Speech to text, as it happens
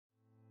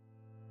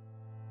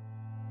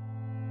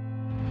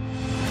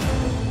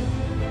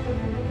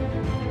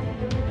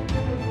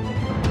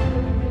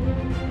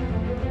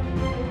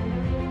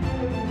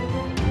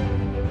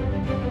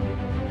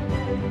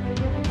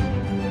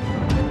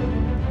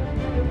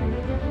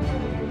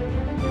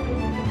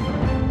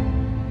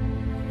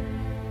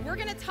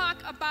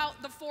talk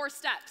about the 4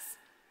 steps.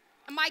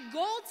 And my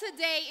goal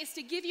today is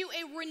to give you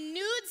a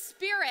renewed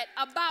spirit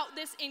about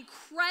this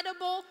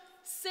incredible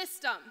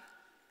system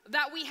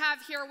that we have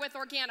here with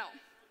Organo.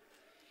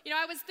 You know,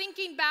 I was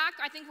thinking back,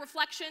 I think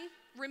reflection,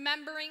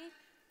 remembering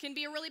can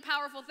be a really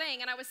powerful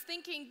thing. And I was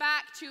thinking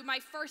back to my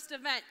first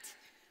event.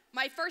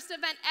 My first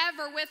event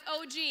ever with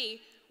OG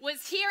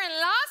was here in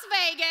Las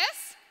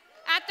Vegas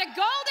at the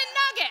Golden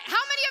Nugget. How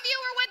many of you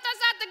were with us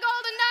at the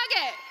Golden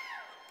Nugget?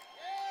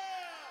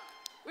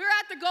 We were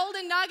at the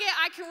Golden Nugget.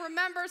 I can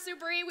remember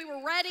Super E. We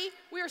were ready.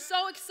 We were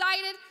so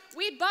excited.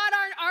 We'd bought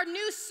our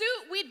new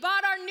suit. We'd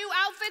bought our new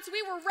outfits.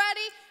 We were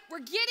ready.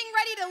 We're getting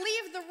ready to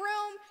leave the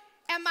room.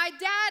 And my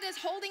dad is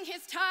holding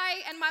his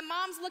tie. And my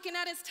mom's looking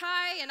at his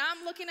tie. And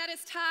I'm looking at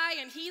his tie.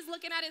 And he's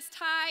looking at his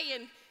tie.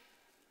 And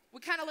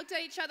we kind of looked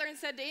at each other and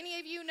said, do any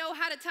of you know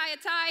how to tie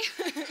a tie?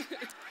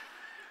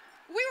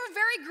 We were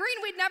very green.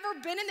 We'd never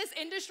been in this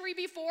industry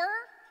before.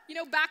 You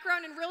know,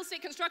 background in real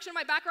estate construction.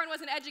 My background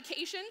was in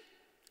education.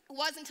 It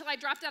was until I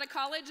dropped out of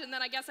college, and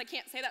then I guess I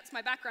can't say that's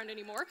my background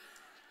anymore.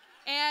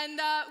 And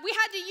we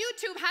had to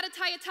YouTube how to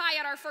tie a tie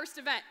at our first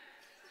event.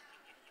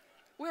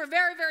 We were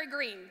very, very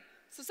green.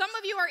 So some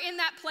of you are in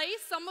that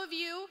place. Some of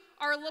you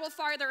are a little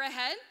farther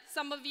ahead.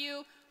 Some of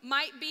you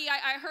might be,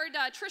 I heard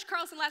Trish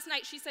Carlson last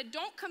night, she said,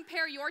 don't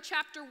compare your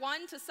chapter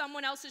 1 to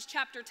someone else's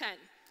chapter 10.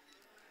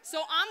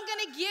 So I'm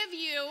gonna give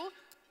you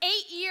 8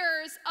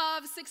 years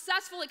of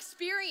successful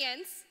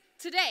experience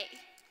today.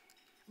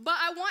 But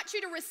I want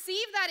you to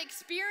receive that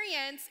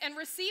experience and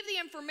receive the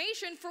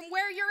information from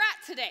where you're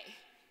at today.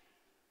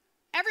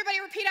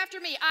 Everybody repeat after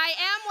me. I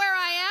am where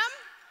I am,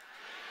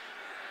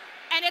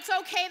 and it's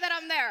okay that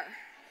I'm there.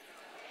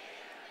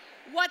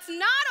 What's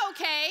not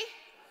okay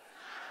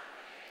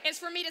is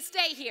for me to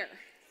stay here.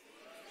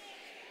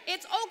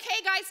 It's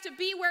okay, guys, to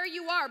be where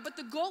you are, but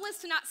the goal is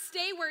to not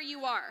stay where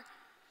you are.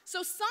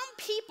 So some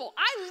people,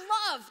 I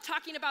love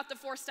talking about the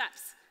 4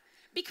 steps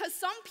because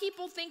some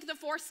people think the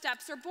 4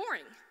 steps are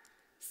boring.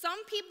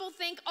 Some people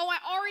think, oh, I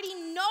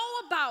already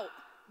know about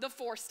the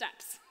 4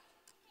 steps.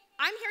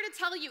 I'm here to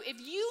tell you, if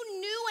you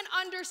knew and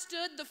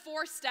understood the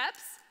 4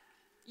 steps,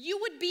 you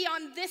would be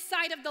on this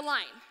side of the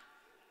line.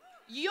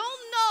 You'll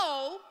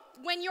know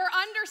when your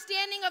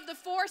understanding of the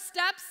 4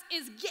 steps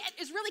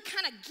is really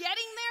kind of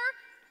getting there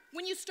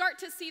when you start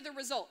to see the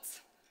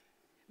results.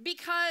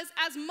 Because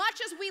as much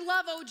as we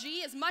love OG,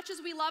 as much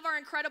as we love our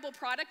incredible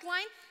product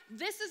line,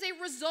 this is a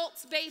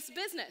results-based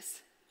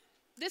business.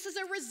 This is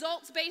a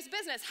results-based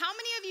business. How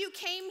many of you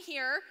came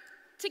here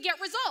to get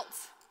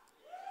results?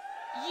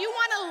 You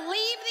want to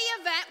leave the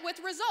event with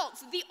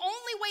results. The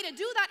only way to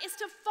do that is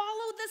to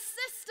follow the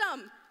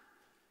system.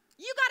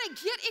 You got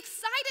to get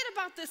excited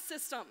about this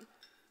system.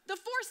 The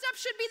 4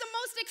 steps should be the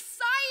most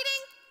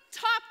exciting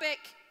topic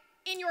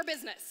in your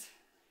business.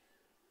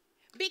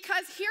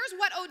 Because here's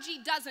what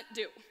OG doesn't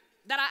do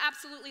that I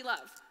absolutely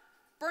love.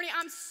 Bernie,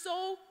 I'm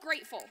so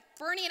grateful.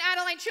 Bernie and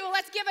Adeline Chua,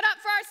 let's give it up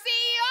for our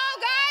CEO,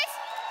 guys.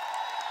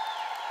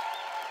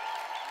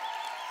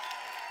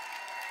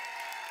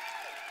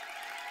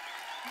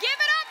 Give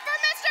it up for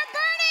Mr.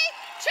 Bernie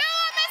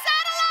Chua, Miss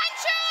Adeline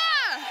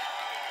Chua.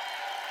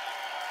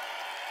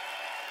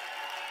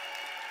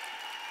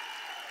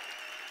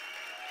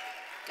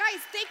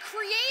 Guys, they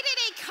created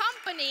a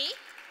company.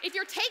 If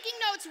you're taking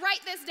notes,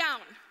 write this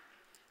down.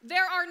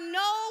 There are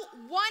no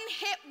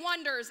one-hit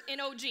wonders in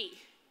OG.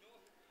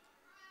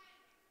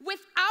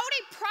 Without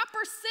a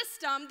proper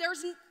system,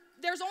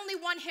 there's only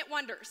one-hit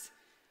wonders.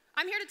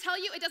 I'm here to tell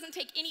you it doesn't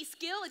take any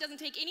skill, it doesn't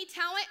take any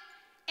talent,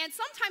 and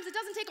sometimes it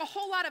doesn't take a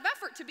whole lot of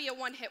effort to be a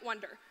one-hit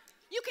wonder.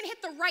 You can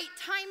hit the right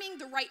timing,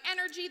 the right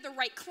energy, the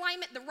right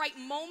climate, the right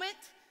moment.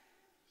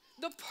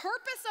 The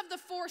purpose of the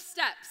 4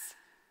 steps,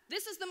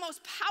 this is the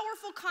most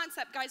powerful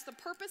concept, guys. The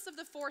purpose of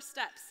the 4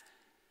 steps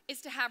is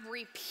to have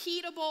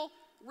repeatable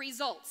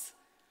results.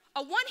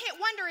 A one-hit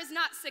wonder is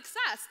not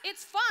success.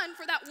 It's fun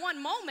for that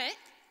one moment,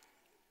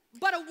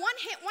 but a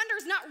one-hit wonder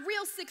is not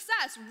real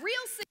success.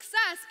 Real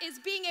success is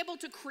being able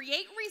to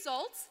create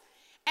results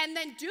and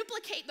then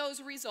duplicate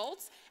those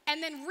results,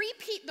 and then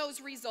repeat those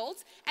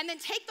results, and then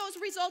take those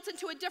results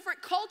into a different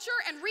culture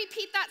and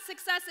repeat that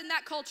success in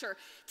that culture.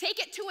 Take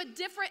it to a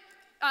different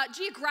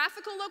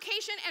geographical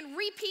location and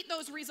repeat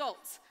those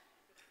results.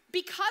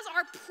 Because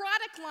our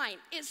product line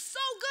is so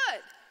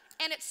good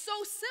and it's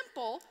so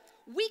simple,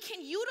 we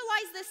can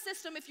utilize this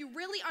system, if you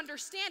really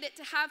understand it,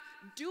 to have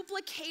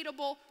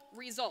duplicatable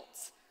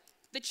results.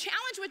 The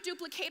challenge with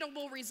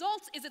duplicatable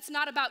results is it's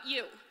not about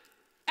you.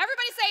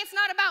 Everybody say, it's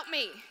not about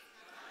me.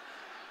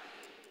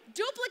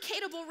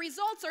 Duplicatable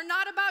results are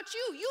not about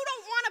you. You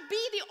don't want to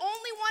be the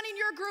only one in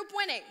your group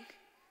winning.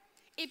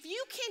 If you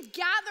can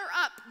gather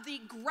up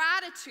the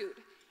gratitude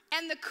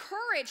and the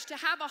courage to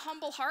have a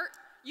humble heart,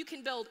 you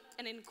can build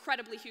an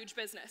incredibly huge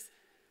business.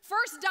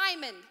 First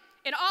diamond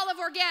in all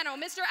of Organo,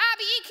 Mr.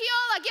 Abby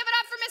Ikiola. Give it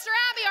up for Mr.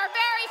 Abby, our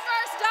very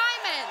first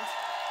diamond.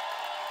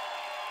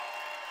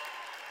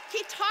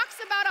 He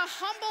talks about a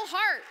humble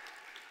heart.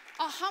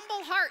 A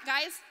humble heart,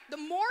 guys. The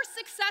more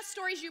success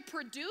stories you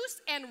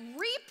produce and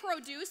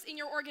reproduce in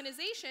your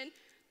organization,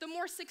 the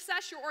more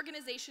success your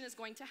organization is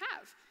going to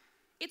have.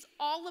 It's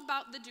all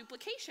about the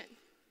duplication.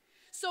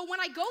 So when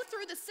I go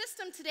through the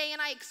system today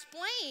and I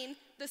explain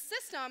the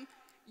system,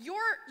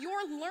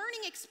 your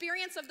learning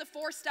experience of the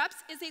 4 steps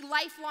is a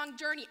lifelong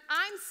journey.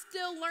 I'm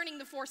still learning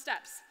the 4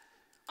 steps.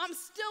 I'm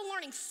still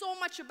learning so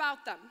much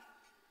about them.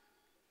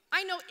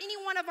 I know any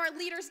one of our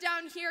leaders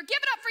down here,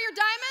 give it up for your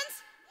diamonds.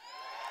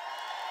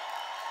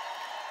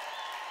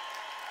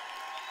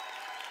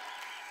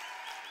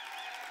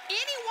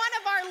 Any one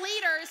of our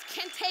leaders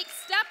can take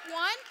step 1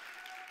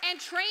 and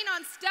train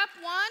on step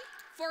 1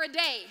 for a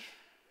day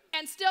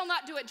and still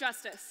not do it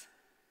justice.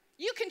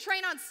 You can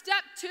train on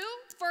step 2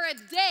 for a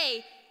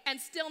day and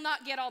still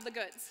not get all the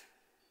goods.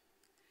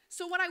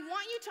 So what I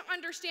want you to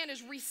understand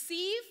is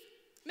receive.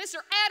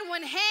 Mr.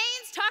 Edwin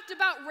Haynes talked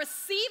about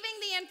receiving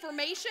the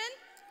information.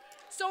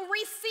 So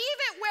receive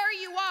it where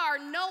you are,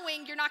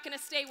 knowing you're not going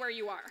to stay where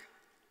you are.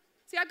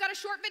 See, I've got a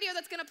short video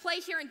that's going to play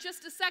here in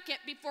just a second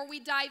before we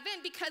dive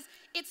in, because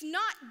it's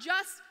not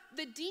just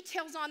the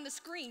details on the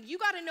screen. You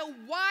got to know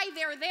why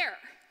they're there.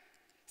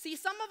 See,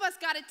 some of us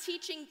got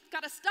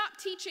to stop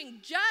teaching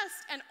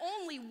just and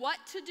only what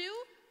to do,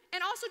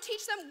 and also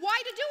teach them why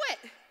to do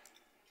it.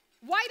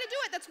 Why to do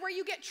it? That's where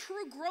you get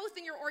true growth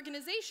in your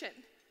organization.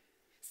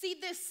 See,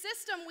 this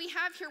system we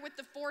have here with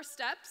the 4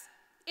 steps,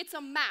 it's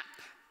a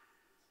map,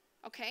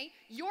 okay?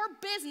 Your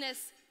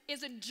business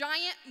is a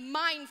giant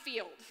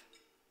minefield.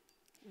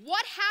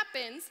 What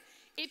happens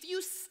if you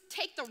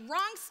take the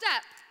wrong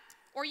step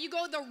or you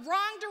go the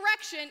wrong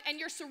direction and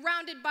you're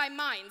surrounded by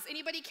mines?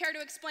 Anybody care to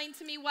explain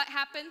to me what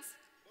happens?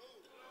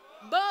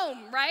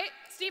 Boom, right?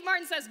 Steve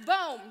Martin says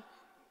boom.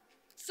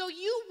 So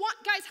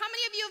guys, how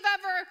many of you have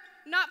ever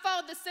not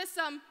followed the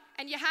system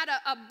and you had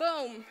a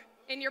boom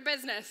in your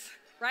business,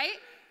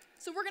 right?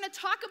 So we're gonna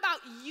talk about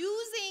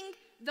using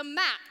the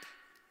map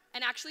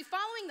and actually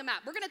following the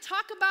map. We're gonna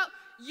talk about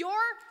your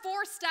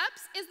 4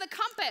 steps is the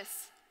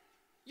compass.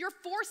 Your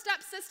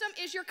 4-step system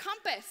is your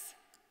compass.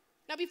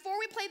 Now, before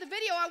we play the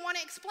video, I want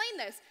to explain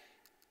this.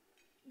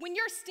 When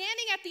you're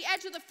standing at the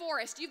edge of the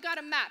forest, you've got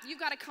a map, you've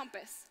got a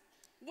compass.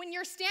 When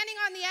you're standing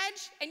on the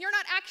edge and you're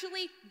not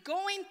actually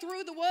going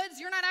through the woods,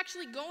 you're not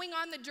actually going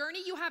on the journey,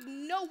 you have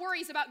no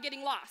worries about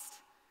getting lost.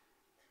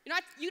 You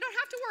don't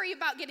have to worry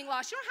about getting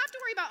lost. You don't have to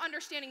worry about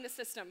understanding the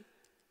system.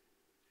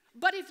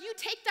 But if you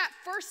take that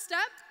first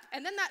step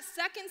and then that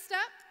second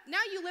step,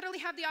 now you literally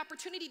have the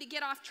opportunity to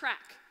get off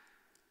track.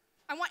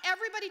 I want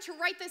everybody to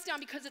write this down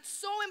because it's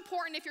so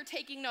important if you're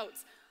taking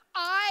notes.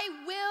 I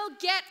will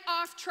get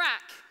off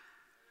track.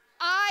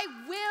 I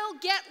will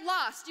get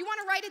lost. You want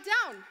to write it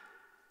down?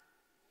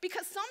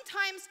 Because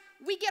sometimes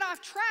we get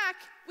off track,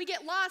 we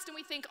get lost, and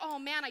we think, oh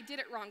man, I did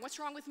it wrong. What's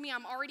wrong with me?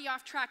 I'm already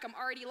off track. I'm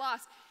already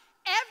lost.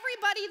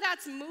 Everybody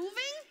that's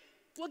moving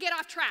will get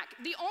off track.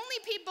 The only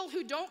people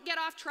who don't get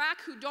off track,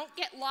 who don't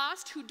get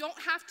lost, who don't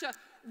have to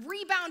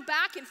rebound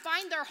back and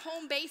find their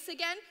home base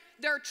again,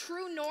 their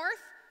true north,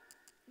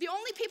 the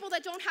only people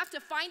that don't have to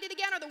find it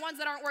again are the ones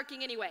that aren't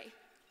working anyway.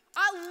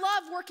 I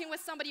love working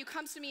with somebody who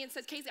comes to me and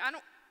says, Casey,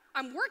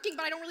 I'm working,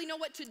 but I don't really know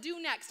what to do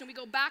next. And we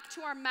go back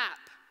to our map.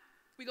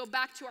 We go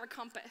back to our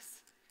compass.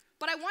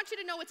 But I want you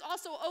to know it's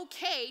also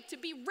okay to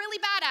be really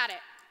bad at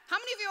it. How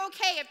many of you are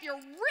okay if you're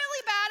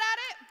really bad at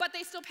it, but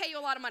they still pay you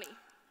a lot of money?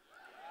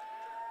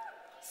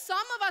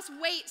 Some of us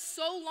wait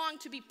so long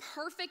to be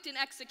perfect in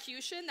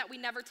execution that we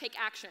never take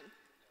action.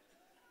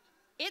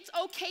 It's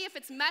okay if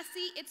it's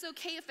messy, it's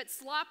okay if it's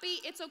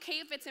sloppy, it's okay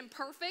if it's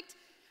imperfect.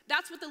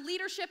 That's what the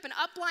leadership and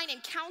upline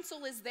and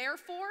council is there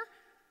for.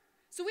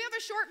 So we have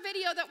a short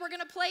video that we're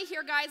gonna play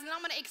here, guys, and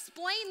I'm gonna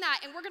explain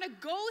that, and we're gonna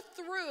go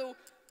through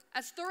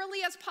as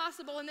thoroughly as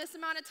possible in this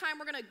amount of time.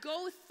 We're gonna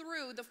go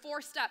through the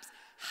 4 steps,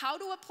 how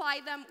to apply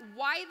them,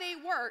 why they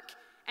work,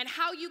 and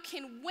how you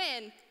can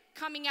win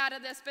coming out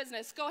of this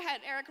business. Go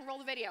ahead, Eric, roll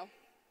the video.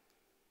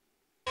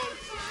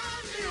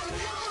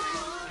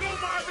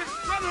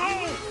 Run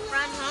home!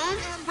 Run home?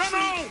 Run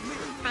home!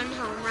 Run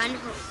home, run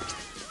home.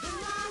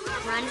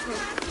 Run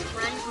home,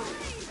 run home.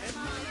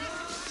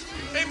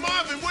 Hey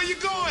Marvin, where you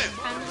going?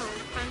 Run home,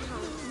 run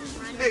home.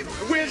 Run Hey,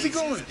 where's he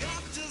going?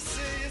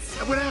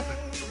 What happened?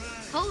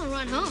 Told him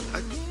run home.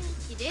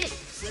 He did.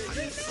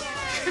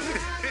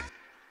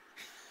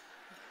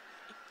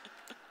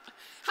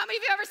 How many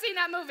of you ever seen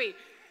that movie?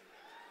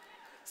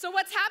 So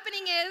what's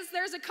happening is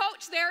there's a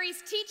coach there.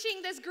 He's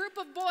teaching this group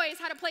of boys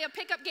how to play a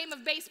pickup game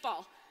of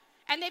baseball.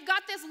 And they've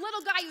got this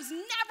little guy who's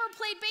never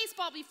played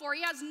baseball before.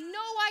 He has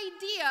no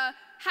idea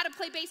how to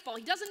play baseball.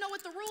 He doesn't know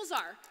what the rules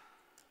are.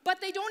 But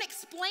they don't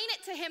explain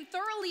it to him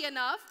thoroughly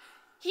enough.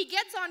 He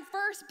gets on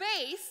first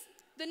base.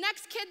 The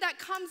next kid that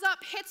comes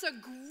up hits a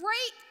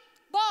great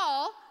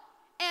ball.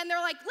 And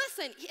they're like,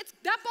 listen,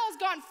 that ball's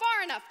gone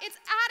far enough. It's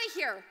out of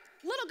here.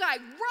 Little guy,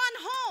 run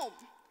home.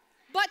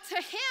 But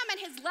to him and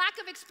his lack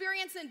of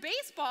experience in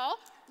baseball,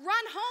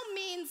 run home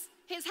means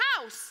his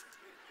house.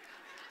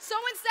 So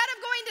instead of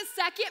going to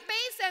second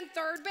base and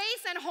third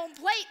base and home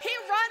plate, he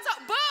runs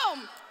up,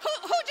 boom!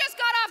 Who just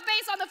got off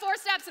base on the 4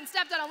 steps and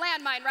stepped on a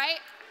landmine, right?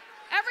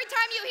 Every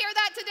time you hear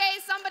that today,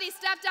 somebody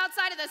stepped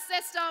outside of the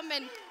system,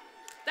 and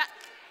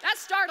That's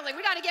startling.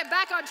 We got to get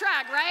back on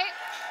track, right?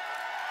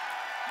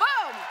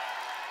 Boom.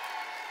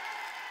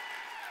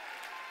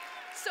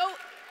 So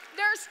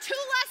there's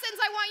two lessons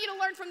I want you to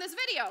learn from this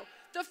video.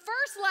 The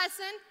first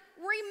lesson,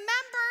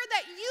 remember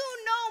that you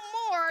know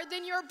more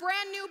than your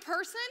brand new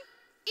person,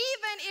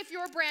 even if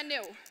you're brand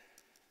new.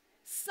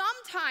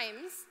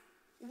 Sometimes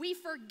we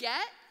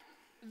forget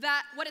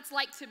that what it's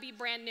like to be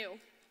brand new.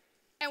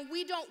 And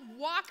we don't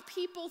walk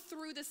people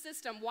through the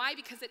system. Why?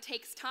 Because it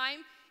takes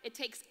time, it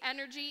takes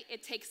energy,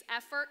 it takes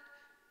effort,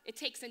 it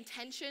takes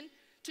intention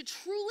to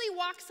truly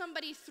walk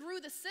somebody through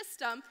the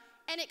system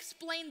and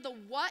explain the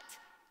what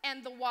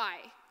and the why.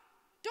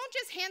 Don't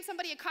just hand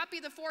somebody a copy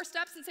of the 4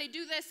 steps and say,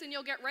 do this and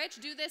you'll get rich,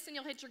 do this and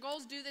you'll hit your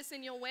goals, do this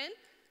and you'll win.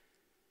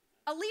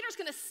 A leader's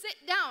gonna sit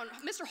down.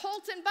 Mr.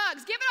 Holton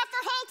Buggs, give it up for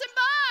Holton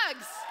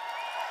Buggs.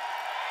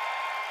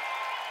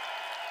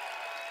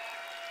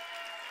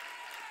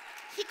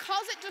 He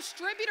calls it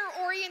distributor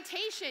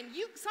orientation.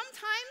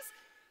 Sometimes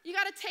you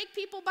gotta take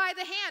people by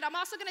the hand. I'm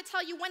also gonna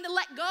tell you when to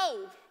let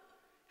go.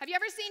 Have you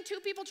ever seen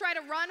 2 people try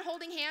to run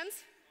holding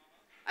hands?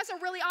 That's a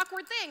really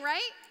awkward thing,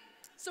 right?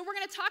 So we're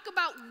gonna talk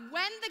about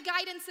when the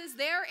guidance is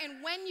there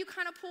and when you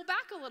kind of pull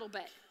back a little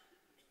bit.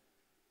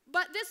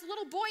 But this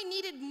little boy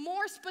needed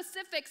more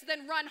specifics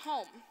than run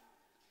home.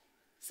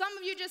 Some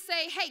of you just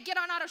say, hey, get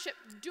on auto ship,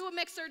 do a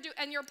mixer,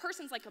 and your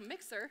person's like, a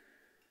mixer?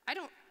 I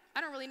don't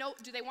really know,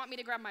 do they want me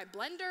to grab my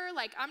blender?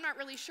 Like, I'm not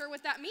really sure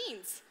what that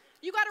means.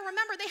 You gotta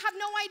remember, they have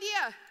no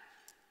idea.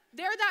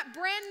 They're that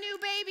brand new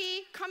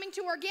baby coming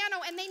to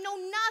Organo and they know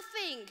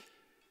nothing.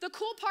 The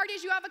cool part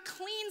is you have a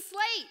clean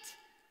slate.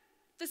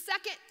 The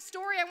second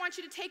story I want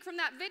you to take from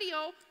that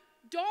video,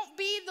 don't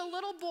be the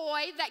little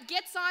boy that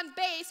gets on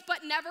base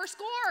but never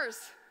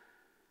scores.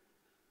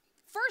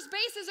 First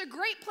base is a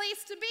great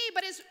place to be,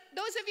 but as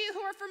those of you who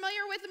are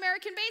familiar with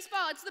American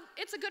baseball,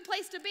 it's a good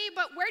place to be,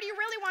 but where do you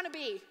really want to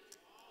be?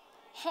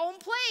 Home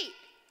plate.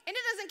 And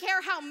it doesn't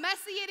care how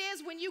messy it is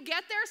when you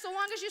get there so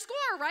long as you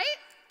score, right?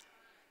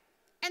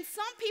 And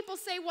some people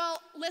say, well,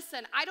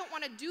 listen, I don't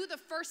want to do the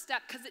first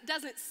step because it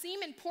doesn't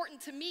seem important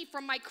to me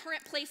from my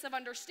current place of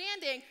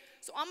understanding,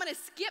 so I'm going to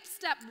skip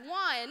step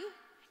 1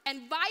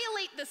 and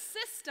violate the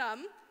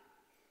system,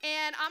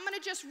 and I'm going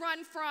to just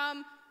run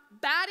from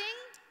batting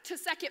to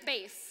second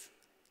base.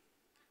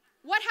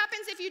 What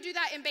happens if you do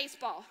that in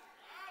baseball?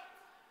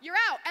 You're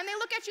out, and they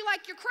look at you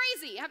like you're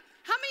crazy. How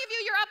many of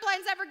you, your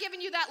upline's ever given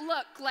you that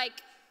look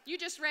like you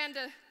just ran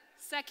to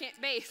second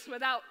base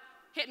without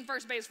hitting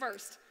first base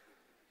first?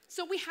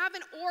 So we have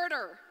an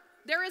order.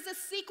 There is a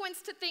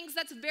sequence to things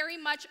that's very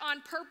much on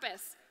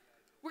purpose.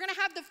 We're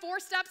gonna have the 4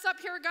 steps up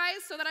here,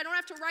 guys, so that I don't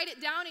have to write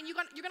it down and you're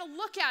gonna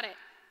look at it.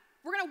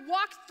 We're gonna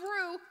walk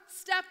through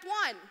step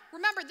 1.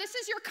 Remember, this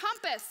is your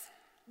compass.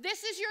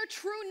 This is your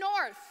true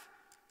north.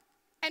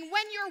 And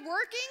when you're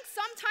working,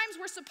 sometimes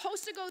we're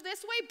supposed to go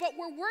this way, but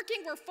we're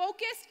working, we're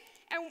focused,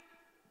 and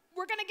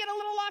we're gonna get a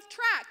little off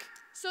track.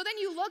 So then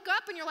you look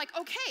up and you're like,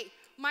 okay,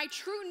 my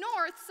true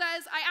north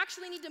says I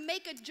actually need to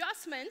make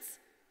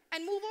adjustments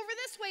and move over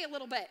this way a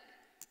little bit.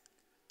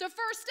 The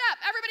first step,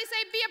 everybody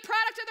say, be a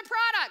product of the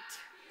product.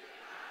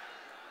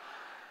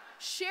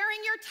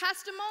 Sharing your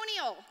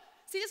testimonial.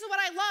 See, this is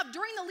what I love.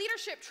 During the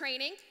leadership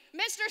training,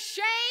 Mr.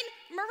 Shane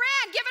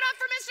Moran, give it up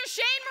for Mr.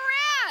 Shane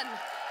Moran.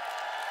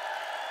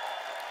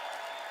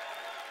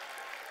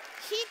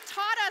 He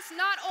taught us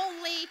not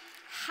only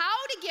how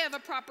to give a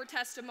proper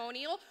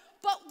testimonial,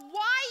 but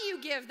why you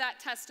give that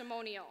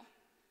testimonial.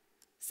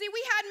 See,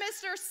 we had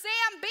Mr.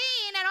 Sam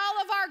Bean and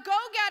all of our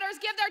go-getters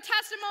give their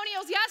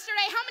testimonials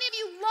yesterday. How many of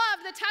you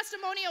loved the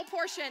testimonial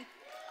portion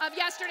of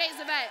yesterday's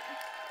event?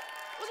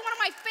 It was one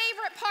of my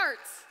favorite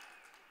parts.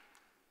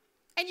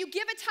 And you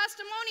give a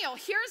testimonial.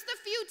 Here's the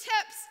few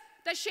tips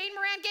that Shane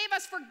Moran gave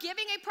us for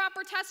giving a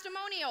proper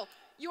testimonial.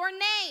 Your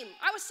name.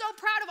 I was so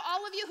proud of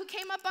all of you who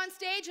came up on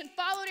stage and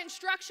followed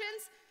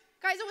instructions.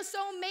 Guys, it was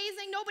so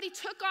amazing. Nobody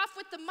took off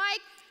with the mic.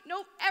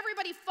 No,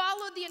 everybody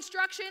followed the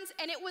instructions,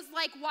 and it was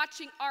like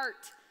watching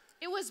art.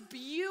 It was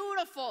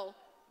beautiful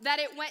that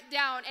it went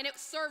down, and it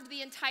served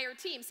the entire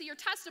team. See, your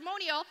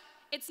testimonial,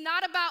 it's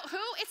not about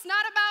who? It's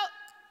not about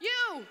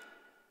you.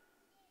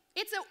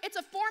 It's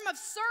a form of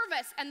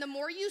service, and the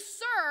more you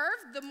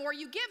serve, the more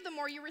you give, the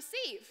more you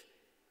receive.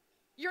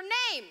 Your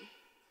name,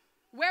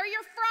 where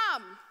you're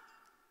from,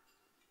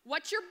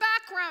 what your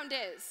background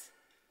is.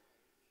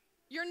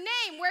 Your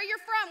name, where you're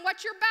from,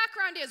 what your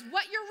background is,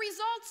 what your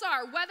results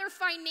are, whether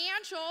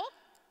financial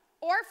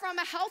or from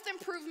a health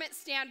improvement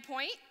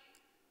standpoint,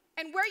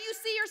 and where you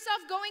see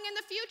yourself going in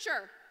the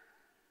future.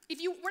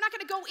 We're not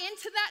gonna go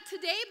into that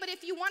today, but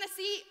if you wanna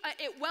see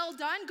it well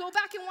done, go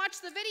back and watch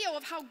the video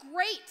of how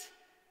great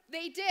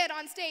they did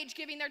on stage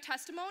giving their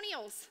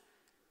testimonials.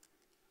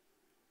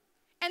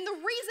 And the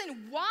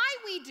reason why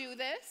we do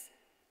this,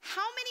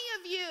 how many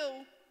of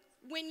you,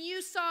 when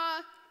you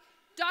saw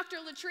Dr.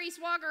 Latrice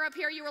Wager up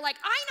here, you were like,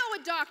 I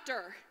know a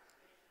doctor.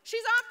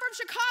 She's on from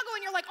Chicago,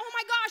 and you're like, oh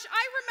my gosh,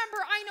 I remember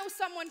I know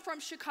someone from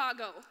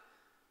Chicago.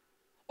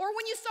 Or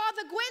when you saw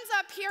the Gwynns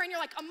up here, and you're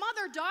like, a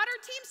mother-daughter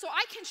team, so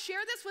I can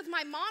share this with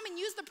my mom and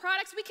use the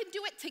products, we can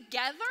do it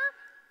together.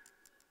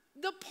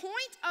 The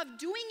point of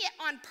doing it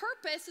on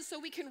purpose is so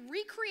we can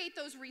recreate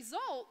those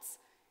results,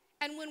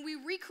 and when we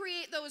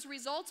recreate those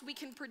results, we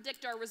can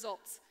predict our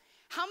results.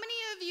 How many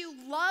of you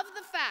love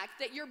the fact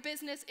that your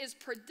business is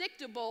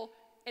predictable,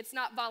 it's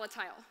not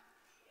volatile?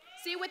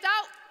 See,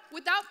 without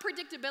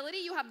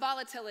predictability, you have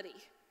volatility.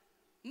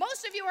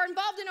 Most of you are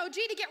involved in OG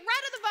to get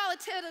rid of the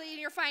volatility in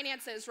your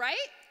finances, right?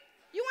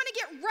 You want to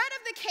get rid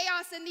of the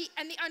chaos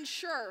and the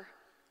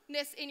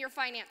unsureness in your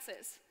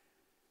finances.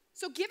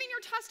 So giving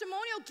your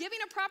testimonial, giving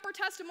a proper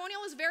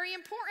testimonial is very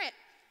important.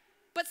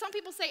 But some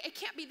people say it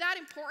can't be that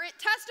important.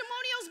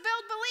 Testimonials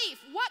build belief.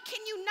 What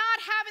can you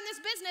not have in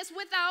this business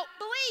without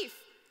belief?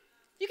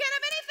 You can't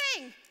have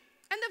anything.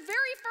 And the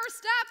very first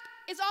step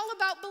is all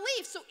about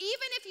belief. So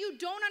even if you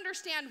don't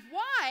understand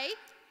why,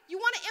 you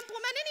want to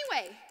implement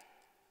anyway.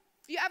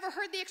 Have you ever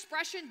heard the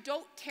expression,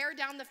 don't tear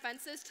down the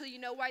fences till you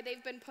know why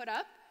they've been put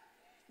up?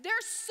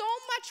 There's so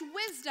much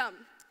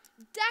wisdom,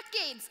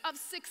 decades of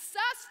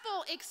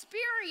successful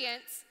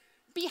experience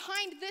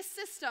behind this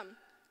system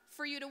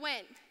for you to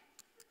win.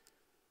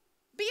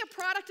 Be a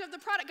product of the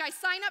product. Guys,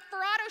 sign up for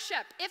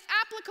AutoShip if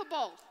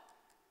applicable.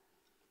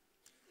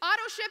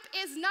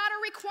 AutoShip is not a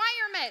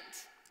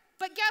requirement.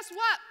 But guess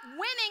what?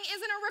 Winning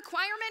isn't a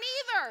requirement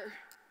either.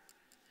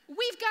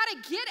 We've got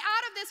to get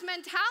out of this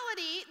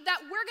mentality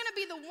that we're going to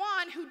be the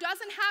one who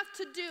doesn't have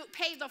to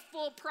pay the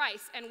full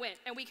price and win,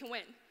 and we can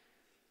win.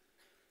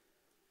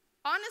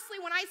 Honestly,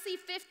 when I see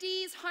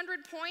 50s,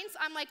 100 points,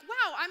 I'm like,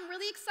 wow, I'm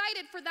really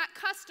excited for that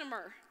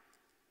customer.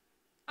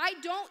 I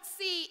don't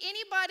see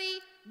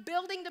anybody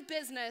building the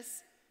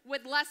business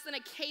with less than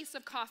a case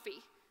of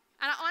coffee.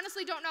 And I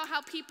honestly don't know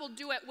how people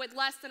do it with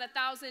less than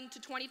 $1,000 to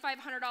 $2,500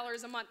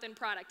 a month in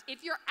product.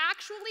 If you're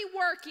actually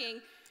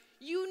working,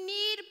 you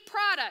need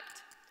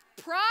product.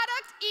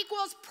 Product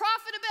equals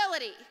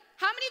profitability.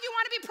 How many of you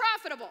want to be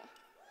profitable?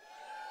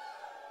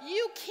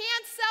 You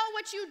can't sell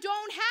what you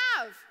don't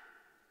have.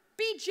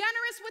 Be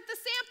generous with the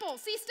sample.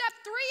 See, step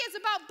 3 is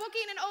about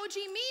booking an OG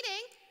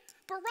meeting.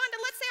 But Rhonda,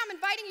 let's say I'm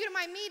inviting you to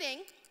my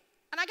meeting,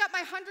 and I got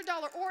my $100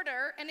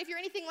 order, and if you're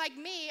anything like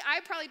me,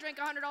 I probably drank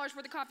 $100 worth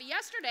of coffee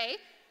yesterday.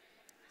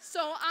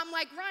 So I'm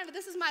like, Rhonda,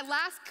 this is my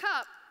last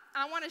cup.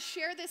 I want to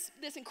share this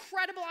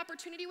incredible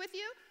opportunity with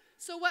you.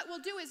 So what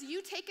we'll do is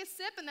you take a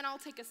sip, and then I'll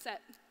take a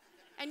sip.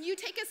 And you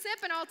take a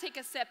sip, and I'll take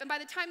a sip. And by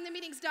the time the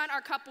meeting's done,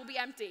 our cup will be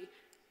empty.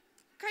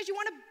 Guys, you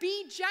want to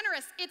be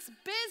generous. It's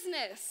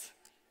business.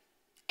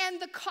 And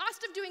the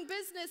cost of doing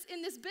business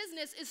in this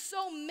business is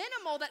so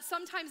minimal that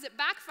sometimes it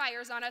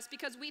backfires on us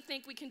because we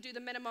think we can do the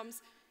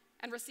minimums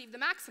and receive the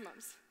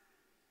maximums.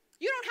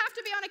 You don't have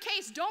to be on a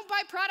case. Don't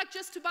buy product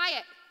just to buy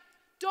it.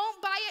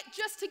 Don't buy it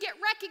just to get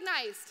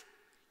recognized.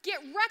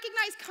 Get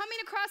recognized coming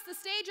across the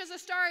stage as a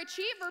star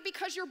achiever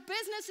because your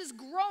business is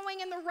growing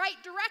in the right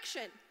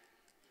direction.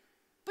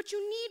 But you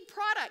need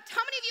product.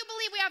 How many of you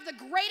believe we have the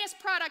greatest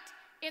product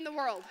in the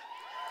world?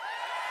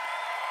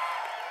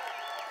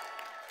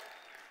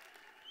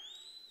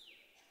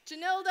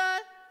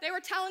 Janilda, they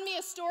were telling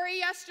me a story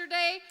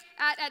yesterday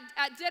at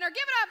dinner.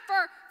 Give it up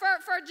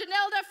for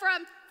Janilda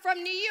from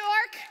New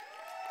York.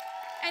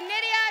 And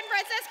Nydia and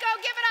Francisco,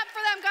 give it up for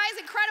them, guys.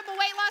 Incredible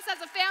weight loss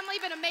as a family,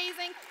 been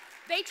amazing.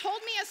 They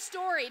told me a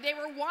story. They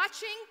were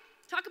watching,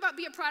 talk about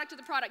be a product of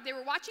the product. They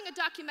were watching a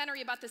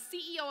documentary about the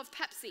CEO of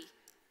Pepsi.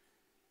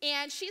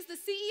 And she's the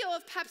CEO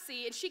of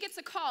Pepsi, and she gets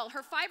a call.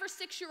 Her 5 or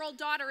 6-year-old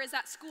daughter is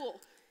at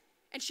school.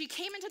 And she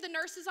came into the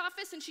nurse's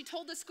office, and she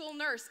told the school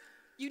nurse,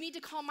 you need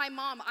to call my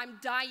mom, I'm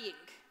dying.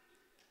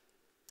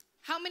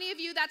 How many of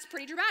you, that's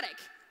pretty dramatic.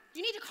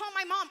 You need to call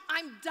my mom,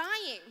 I'm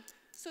dying.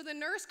 So the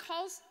nurse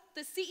calls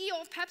the CEO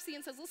of Pepsi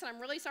and says, listen, I'm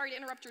really sorry to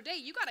interrupt your day.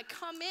 You gotta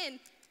come in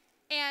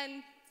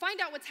and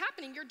find out what's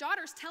happening. Your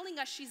daughter's telling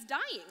us she's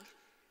dying.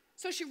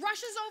 So she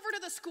rushes over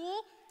to the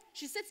school.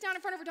 She sits down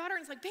in front of her daughter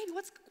and is like, baby,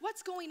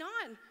 what's going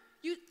on?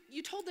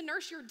 You told the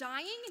nurse you're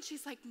dying? And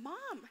she's like,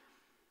 Mom,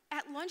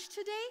 at lunch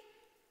today,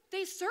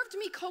 they served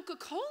me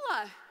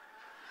Coca-Cola.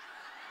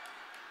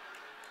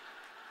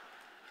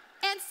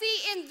 And see,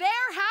 in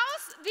their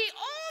house, the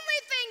only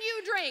thing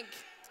you drink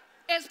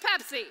is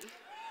Pepsi.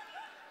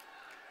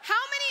 How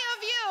many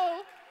of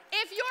you,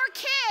 if your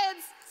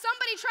kids,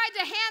 somebody tried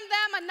to hand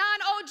them a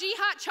non-OG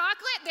hot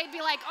chocolate, they'd be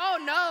like, oh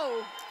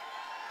no,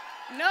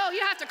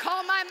 you have to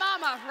call my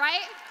mama,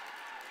 right?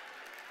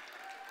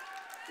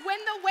 When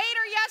the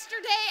waiter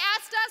yesterday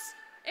asked us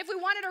if we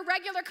wanted a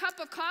regular cup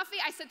of coffee,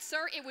 I said,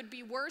 sir, it would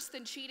be worse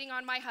than cheating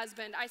on my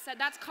husband. I said,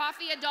 that's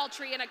coffee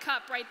adultery in a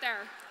cup right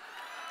there.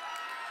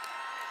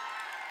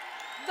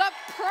 The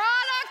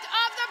product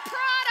of the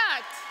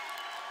product.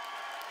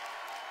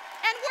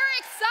 And we're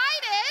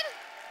excited,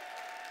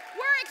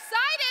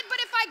 but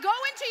if I go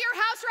into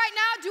your house right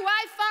now, do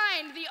I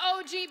find the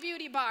OG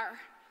beauty bar?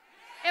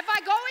 If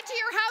I go into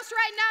your house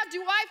right now,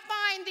 do I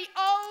find the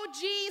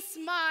OG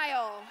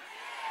smile?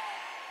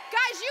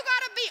 Guys, you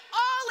gotta be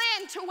all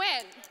in to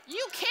win.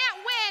 You can't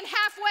win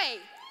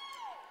halfway.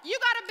 You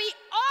gotta be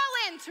all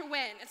in to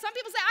win. And some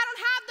people say, I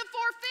don't have the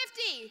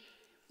 450.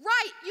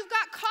 Right, you've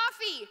got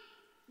coffee.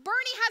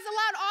 Bernie has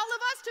allowed all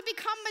of us to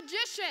become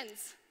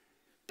magicians.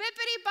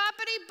 bippity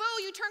boppity boo,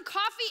 you turn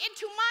coffee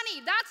into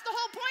money. That's the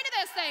whole point of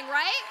this thing,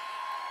 right?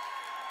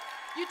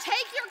 You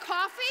take your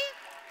coffee,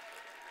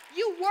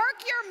 you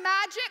work your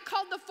magic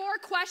called the 4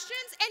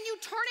 questions, and you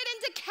turn it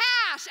into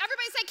cash.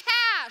 Everybody say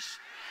cash.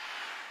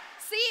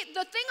 See,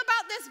 the thing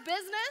about this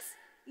business,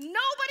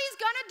 nobody's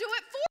gonna do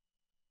it for you.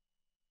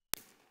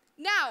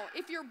 Now,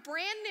 if you're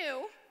brand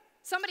new,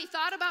 somebody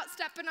thought about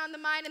stepping on the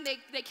mine and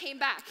they came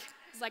back.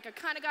 It's like, I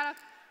kind of gotta.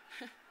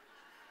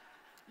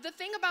 The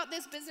thing about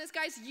this business,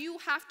 guys, you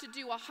have to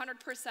do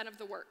 100% of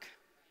the work.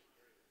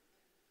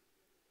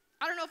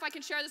 I don't know if I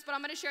can share this, but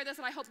I'm gonna share this,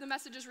 and I hope the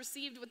message is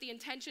received with the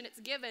intention it's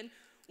given.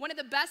 One of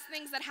the best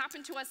things that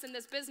happened to us in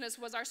this business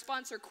was our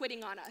sponsor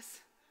quitting on us.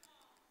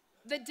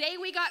 The day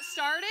we got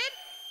started,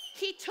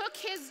 he took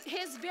his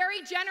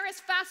very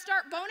generous fast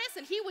start bonus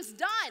and he was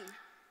done.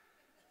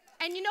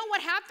 And you know what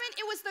happened?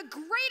 It was the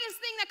greatest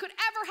thing that could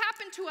ever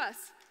happen to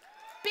us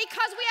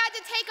because we had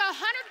to take 100%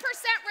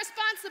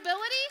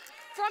 responsibility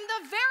from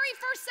the very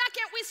first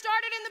second we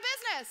started in the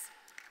business.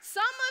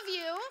 Some of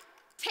you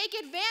take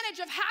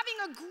advantage of having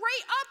a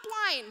great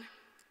upline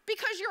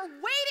because you're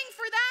waiting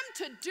for them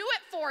to do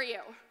it for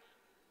you.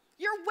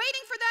 You're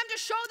waiting for them to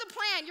show the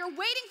plan. You're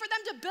waiting for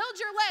them to build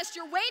your list.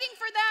 You're waiting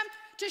for them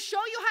to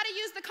show you how to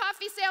use the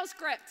coffee sales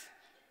script.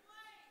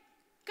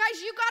 Guys,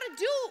 you gotta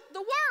do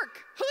the work.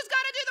 Who's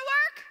gotta do the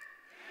work?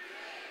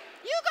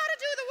 You gotta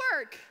do the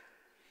work.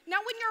 Now,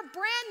 when you're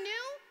brand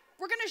new,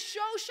 we're gonna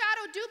show,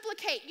 shadow,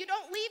 duplicate. You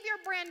don't leave your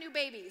brand new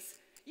babies.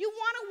 You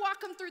wanna walk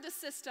them through the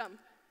system.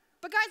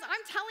 But guys,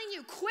 I'm telling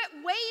you, quit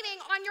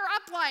waiting on your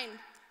upline.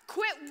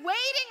 Quit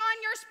waiting on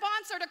your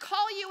sponsor to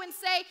call you and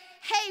say,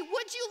 hey,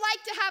 would you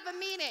like to have a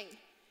meeting?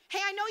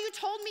 Hey, I know you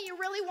told me you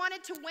really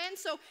wanted to win,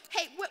 so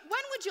hey,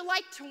 when would you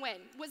like to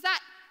win? Was that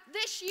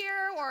this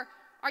year, or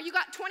you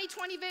got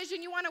 2020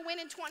 vision, you want to win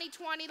in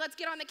 2020, let's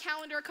get on the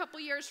calendar a couple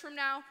years from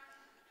now.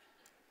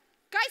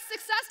 Guys,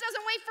 success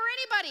doesn't wait for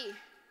anybody.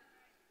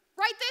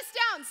 Write this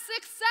down,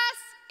 success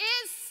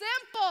is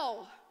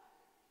simple,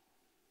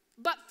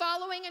 but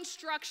following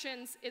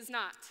instructions is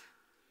not.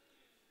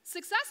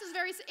 Success is it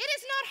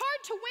is not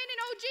hard to win in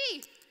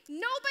OG.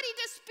 Nobody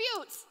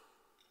disputes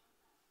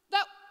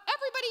that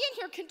everybody in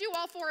here can do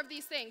all 4 of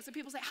these things. And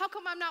people say, how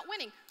come I'm not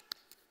winning?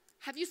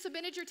 Have you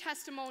submitted your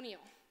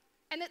testimonial?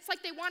 And it's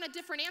like they want a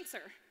different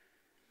answer.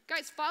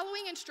 Guys,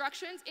 following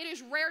instructions, it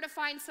is rare to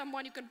find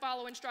someone who can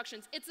follow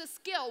instructions. It's a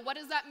skill. What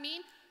does that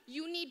mean?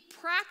 You need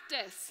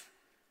practice.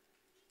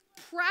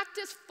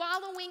 Practice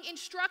following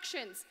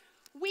instructions.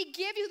 We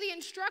give you the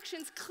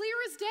instructions clear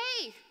as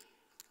day.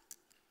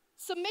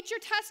 Submit your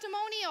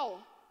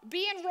testimonial.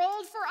 Be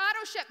enrolled for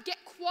AutoShip.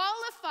 Get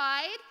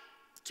qualified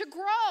to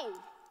grow.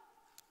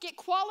 Get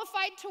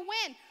qualified to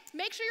win.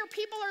 Make sure your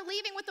people are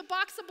leaving with a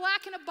box of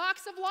black and a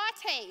box of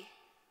latte.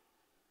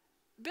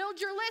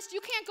 Build your list.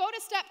 You can't go to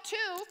step 2.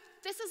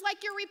 This is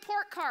like your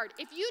report card.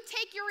 If you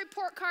take your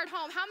report card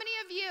home, how many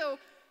of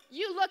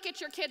you look at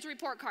your kids'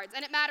 report cards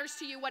and it matters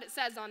to you what it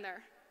says on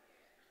there?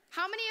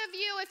 How many of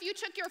you, if you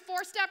took your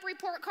 4-step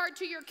report card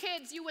to your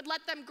kids, you would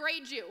let them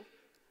grade you?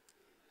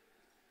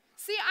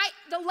 See,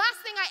 the last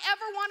thing I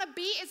ever want to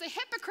be is a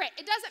hypocrite.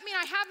 It doesn't mean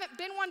I haven't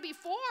been one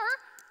before.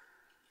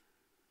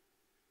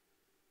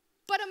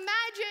 But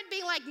imagine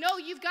being like, no,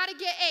 you've got to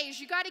get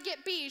A's, you got to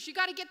get B's, you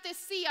got to get this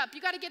C up,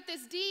 you got to get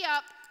this D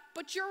up,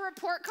 but your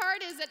report card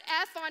is an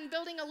F on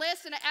building a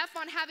list and an F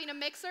on having a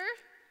mixer.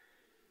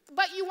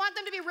 But you want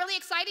them to be really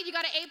excited, you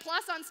got an A+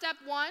 on step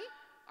 1.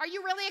 Are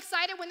you really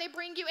excited when they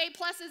bring you A+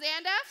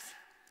 and F's?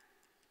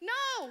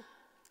 No.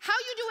 How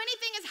you do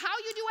anything is how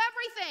you do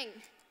everything.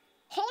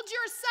 Hold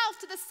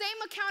yourself to the same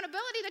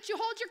accountability that you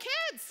hold your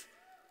kids.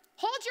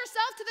 Hold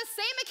yourself to the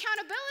same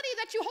accountability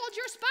that you hold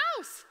your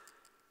spouse.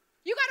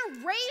 You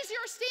gotta raise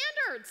your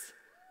standards.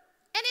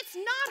 And it's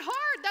not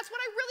hard. That's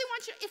what I really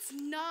want you, it's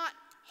not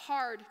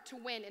hard to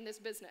win in this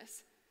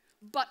business.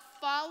 But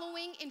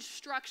following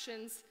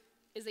instructions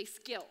is a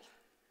skill.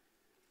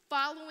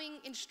 Following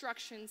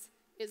instructions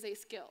is a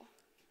skill.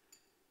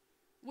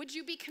 Would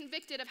you be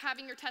convicted of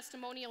having your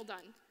testimonial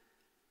done?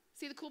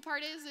 See, the cool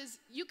part is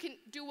you can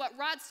do what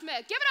Rod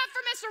Smith, give it up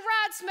for Mr.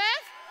 Rod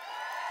Smith.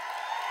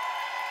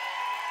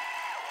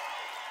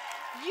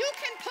 You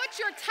can put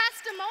your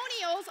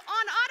testimonials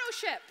on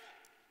AutoShip.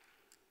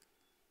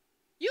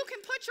 You can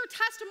put your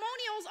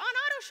testimonials on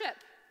AutoShip.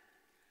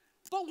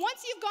 But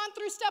once you've gone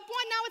through step 1,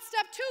 now it's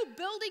step 2,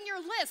 building your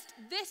list.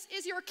 This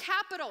is your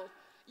capital.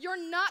 You're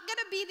not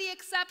gonna be the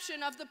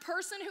exception of the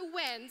person who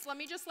wins. Let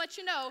me just let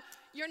you know,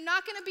 you're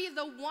not gonna be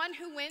the one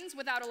who wins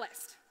without a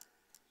list.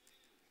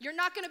 You're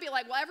not gonna be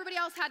like, well, everybody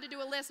else had to do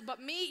a list, but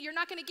me, you're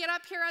not gonna get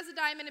up here as a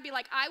diamond and be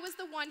like, I was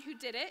the one who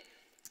did it,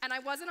 and I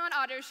wasn't on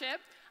AutoShip.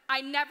 I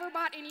never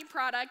bought any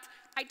product.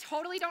 I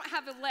totally don't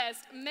have a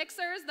list.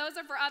 Mixers, those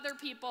are for other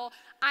people.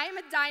 I am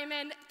a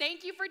diamond.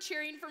 Thank you for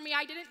cheering for me.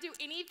 I didn't do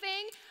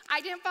anything.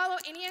 I didn't follow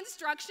any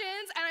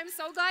instructions, and I'm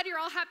so glad you're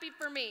all happy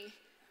for me.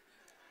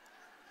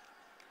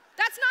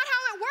 That's not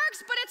how it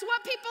works, but it's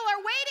what people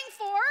are waiting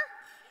for.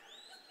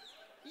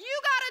 You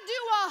gotta do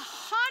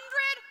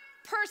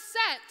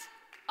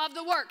 100% of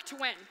the work to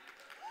win.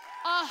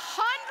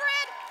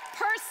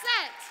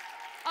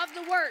 100% of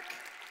the work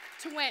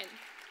to win.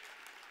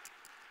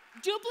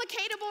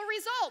 Duplicatable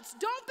results.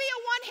 Don't be a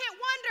one-hit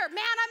wonder.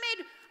 Man, I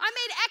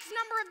made X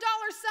number of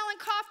dollars selling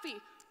coffee.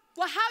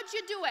 Well, how'd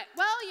you do it?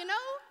 Well, you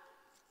know,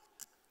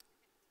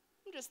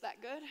 I'm just that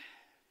good.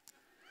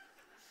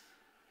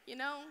 You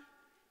know,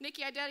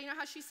 Nikki, you know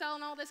how she's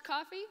selling all this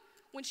coffee?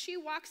 When she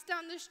walks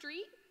down the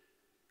street,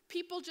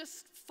 people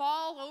just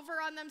fall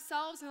over on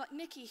themselves and are like,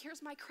 Nikki,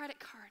 here's my credit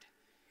card.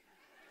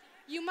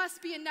 You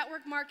must be in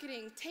network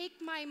marketing.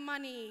 Take my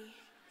money.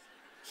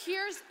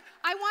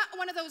 I want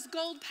one of those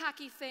gold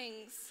packy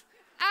things.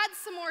 Add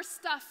some more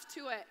stuff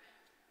to it.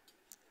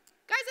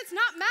 Guys, it's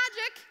not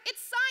magic,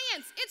 it's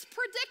science, it's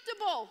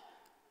predictable.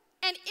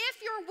 And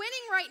if you're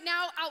winning right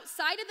now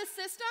outside of the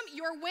system,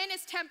 your win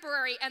is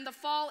temporary and the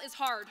fall is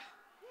hard.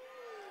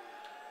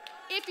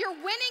 If you're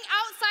winning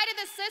outside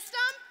of the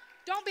system,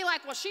 don't be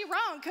like, well, she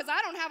wrong because I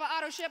don't have an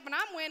auto ship and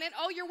I'm winning.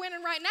 Oh, you're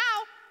winning right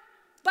now.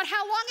 But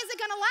how long is it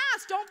gonna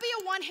last? Don't be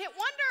a one-hit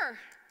wonder.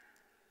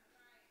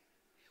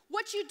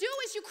 What you do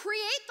is you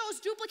create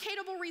those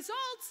duplicatable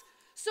results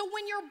so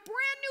when you're a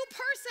brand new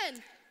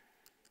person,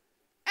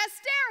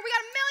 Esther, we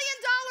got $1 million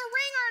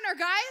ring earner,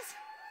 guys.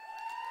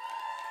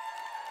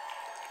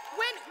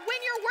 When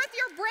you're with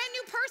your brand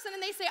new person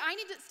and they say,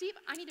 Steve,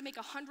 I need to make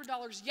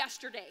 $100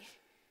 yesterday.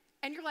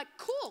 And you're like,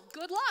 cool,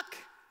 good luck.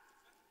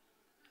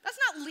 That's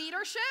not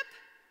leadership.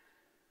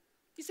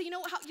 You say, you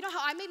know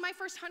how I made my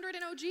first 100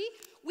 in OG?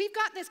 We've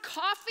got this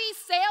coffee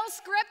sales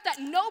script that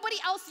nobody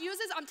else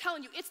uses. I'm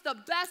telling you, it's the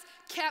best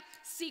kept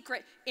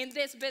secret in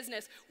this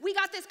business. We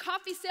got this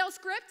coffee sales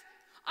script.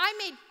 I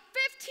made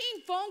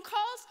 15 phone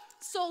calls,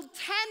 sold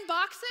 10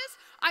 boxes.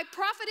 I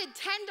profited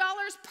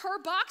 $10 per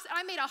box.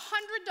 I made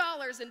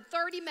 $100 in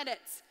 30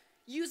 minutes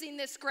using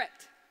this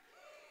script.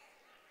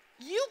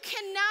 You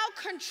can now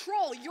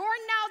control. You're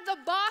now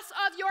the boss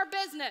of your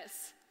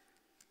business.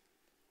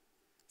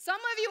 Some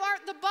of you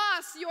aren't the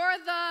boss, you're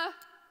the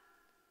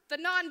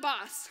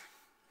non-boss.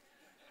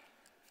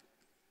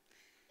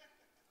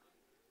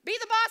 Be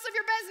the boss of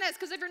your business,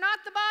 because if you're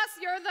not the boss,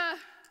 you're the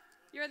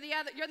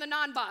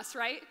non-boss,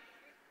 right?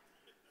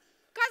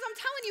 Guys, I'm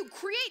telling you,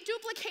 create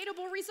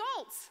duplicatable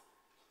results.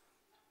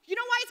 You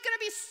know why it's gonna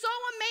be so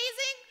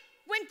amazing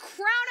when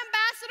Crown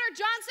Ambassador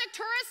John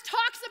Secturis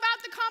talks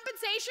about the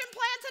compensation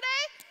plan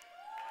today?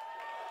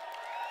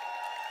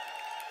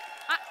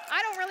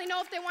 I don't really know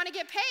if they want to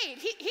get paid.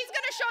 He's going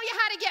to show you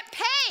how to get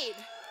paid.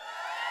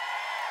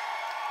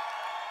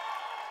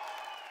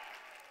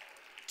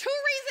 2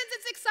 reasons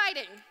it's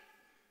exciting.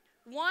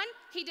 1,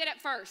 he did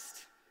it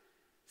first.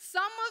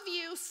 Some of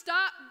you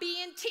stop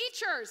being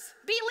teachers.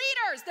 Be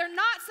leaders. They're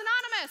not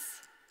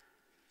synonymous.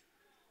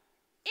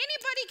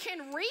 Anybody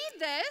can read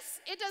this.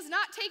 It does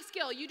not take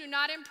skill. You do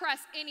not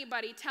impress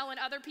anybody telling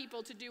other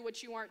people to do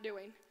what you aren't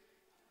doing.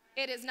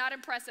 It is not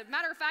impressive.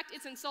 Matter of fact,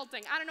 it's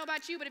insulting. I don't know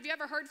about you, but have you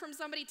ever heard from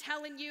somebody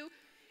telling you,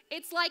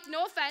 it's like,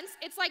 no offense,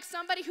 it's like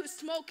somebody who's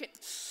smoking.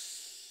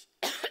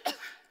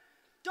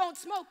 Don't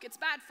smoke, it's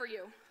bad for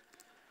you.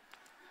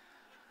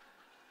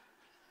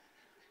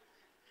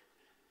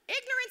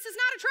 Ignorance is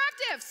not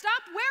attractive.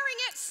 Stop wearing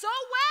it so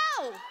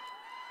well.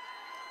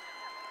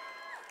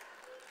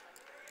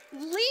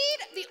 Lead,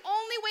 the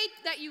only way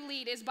that you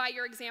lead is by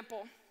your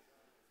example.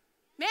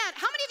 Man,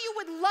 how many of you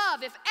would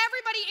love if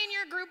everybody in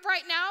your group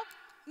right now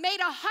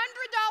made $100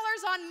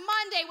 on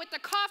Monday with the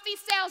coffee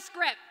sales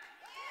script?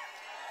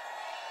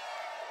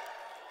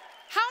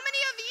 How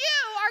many of you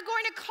are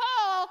going to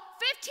call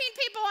 15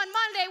 people on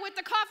Monday with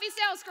the coffee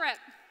sales script?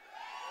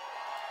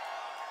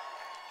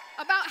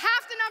 About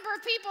half the number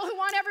of people who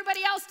want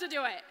everybody else to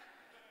do it.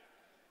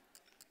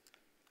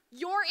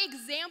 Your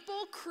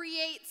example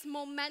creates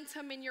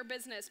momentum in your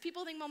business.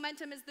 People think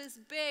momentum is this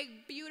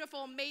big,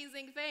 beautiful,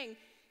 amazing thing.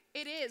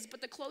 It is,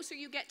 but the closer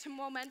you get to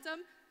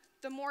momentum,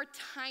 the more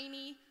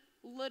tiny,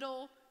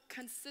 little,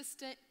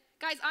 consistent.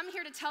 Guys, I'm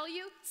here to tell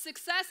you,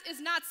 success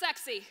is not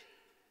sexy.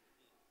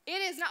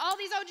 It is not. All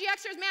these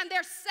OGXers, man,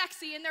 they're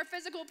sexy in their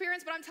physical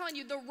appearance, but I'm telling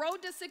you, the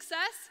road to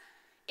success,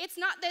 it's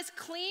not this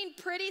clean,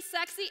 pretty,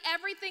 sexy,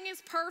 everything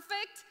is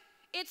perfect.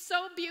 It's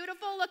so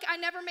beautiful. Look, I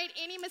never made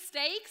any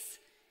mistakes.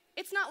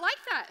 It's not like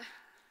that.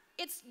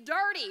 It's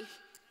dirty,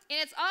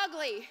 and it's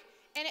ugly,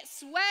 and it's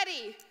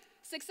sweaty.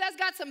 Success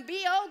got some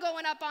BO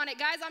going up on it,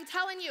 guys. I'm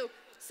telling you,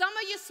 some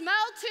of you smell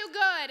too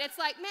good. It's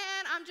like,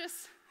 man, I'm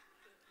just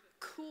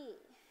cool.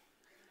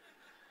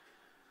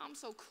 I'm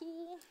so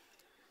cool.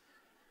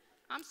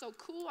 I'm so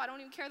cool, I don't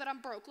even care that I'm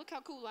broke. Look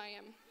how cool I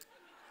am.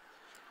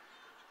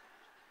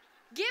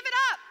 Give it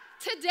up.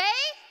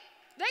 Today,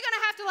 they're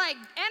gonna have to like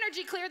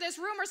energy clear this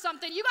room or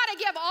something. You gotta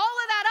give all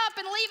of that up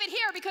and leave it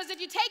here, because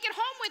if you take it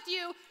home with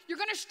you, you're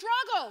gonna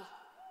struggle.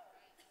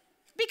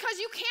 Because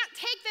you can't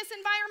take this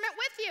environment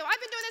with you. I've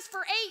been doing this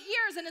for 8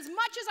 years, and as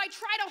much as I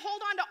try to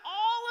hold on to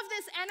all of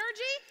this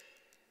energy,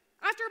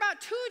 after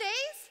about 2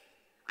 days,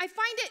 I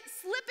find it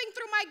slipping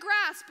through my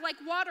grasp like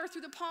water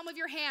through the palm of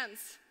your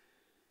hands.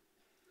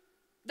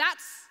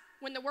 That's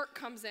when the work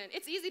comes in.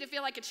 It's easy to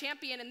feel like a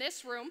champion in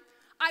this room.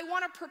 I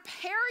want to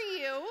prepare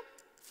you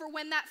for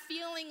when that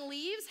feeling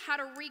leaves, how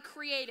to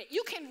recreate it.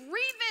 You can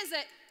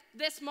revisit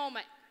this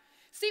moment.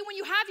 See, when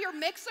you have your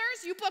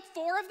mixers, you book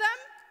 4 of them.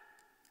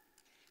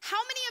 How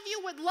many of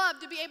you would love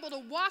to be able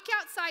to walk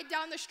outside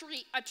down the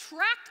street,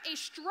 attract a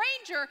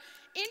stranger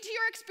into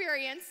your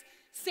experience,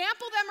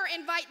 sample them or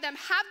invite them,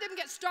 have them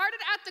get started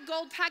at the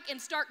gold pack and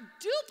start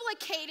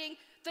duplicating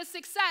the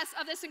success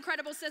of this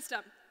incredible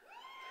system?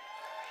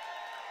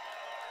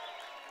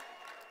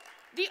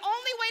 The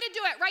only way to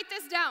do it, write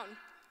this down,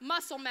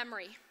 muscle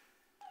memory.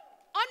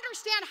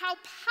 Understand how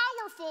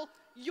powerful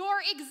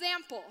your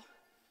example.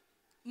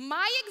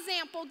 My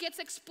example gets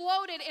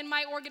exploded in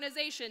my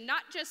organization,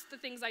 not just the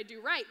things I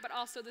do right, but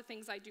also the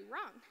things I do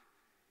wrong.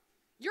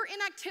 Your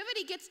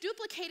inactivity gets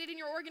duplicated in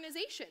your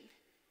organization.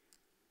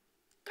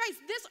 Guys,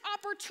 this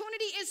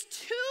opportunity is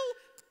too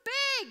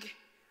big.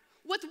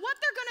 With what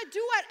they're gonna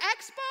do at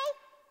Expo,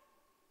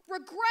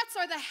 regrets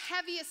are the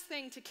heaviest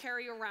thing to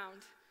carry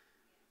around.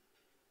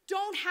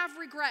 Don't have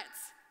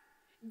regrets.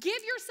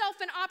 Give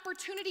yourself an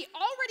opportunity.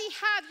 Already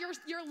have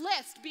your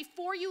list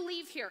before you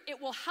leave here. It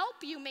will help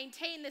you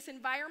maintain this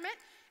environment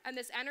and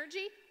this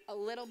energy a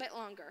little bit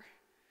longer.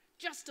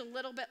 Just a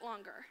little bit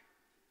longer.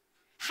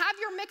 Have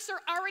your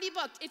mixer already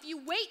booked. If you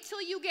wait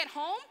till you get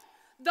home,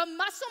 the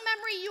muscle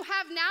memory you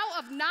have now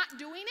of not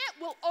doing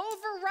it will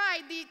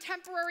override the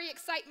temporary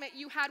excitement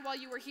you had while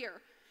you were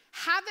here.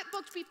 Have it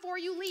booked before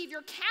you leave.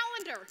 Your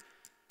calendar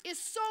is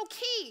so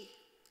key.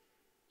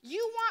 You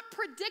want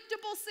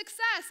predictable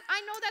success.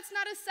 I know that's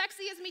not as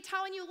sexy as me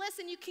telling you,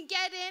 listen, you can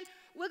get in,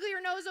 wiggle your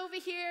nose over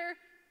here,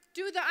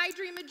 do the I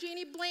Dream a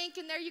Genie blink,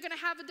 and there you're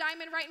gonna have a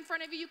diamond right in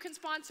front of you, you can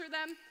sponsor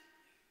them.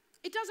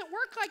 It doesn't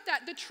work like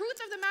that. The truth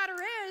of the matter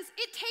is,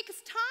 it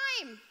takes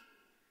time.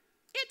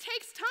 It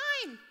takes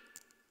time.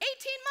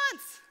 18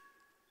 months.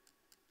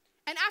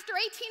 And after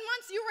 18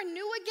 months, you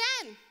renew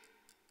again.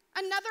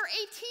 Another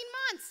 18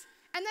 months,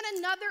 and then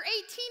another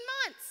 18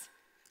 months.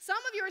 Some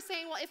of you are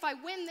saying, well, if I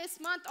win this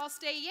month, I'll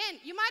stay in.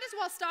 You might as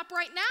well stop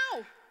right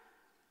now.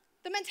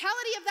 The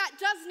mentality of that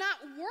does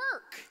not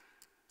work.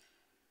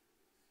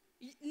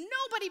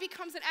 Nobody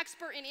becomes an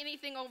expert in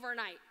anything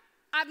overnight.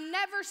 I've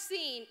never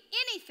seen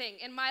anything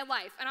in my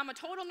life, and I'm a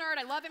total nerd.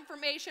 I love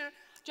information.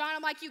 John,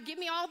 I'm like you, give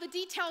me all the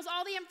details,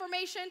 all the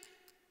information.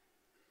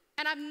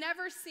 And I've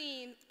never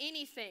seen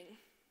anything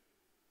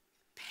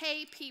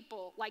pay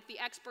people like the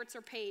experts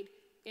are paid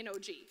in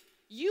OG.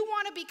 You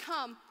want to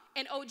become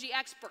an OG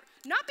expert,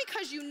 not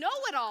because you know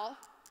it all,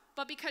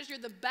 but because you're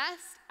the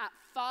best at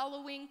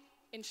following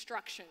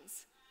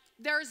instructions.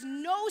 There's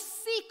no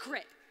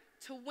secret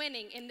to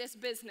winning in this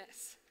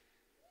business.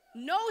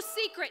 No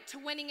secret to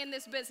winning in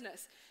this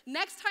business.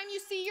 Next time you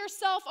see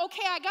yourself,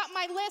 okay, I got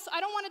my list,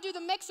 I don't want to do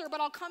the mixer,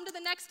 but I'll come to the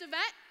next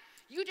event,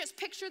 you just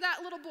picture that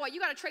little boy. You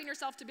got to train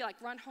yourself to be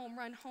like, run home,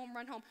 run home,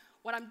 run home.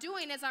 What I'm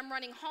doing is I'm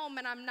running home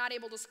and I'm not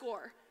able to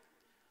score.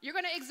 You're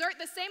going to exert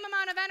the same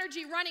amount of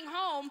energy running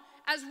home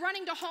as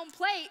running to home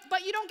plate,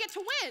 but you don't get to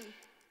win.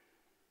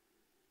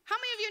 How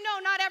many of you know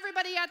not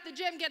everybody at the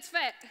gym gets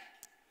fit?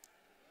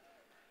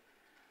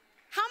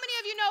 How many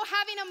of you know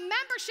having a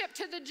membership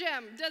to the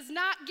gym does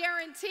not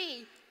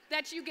guarantee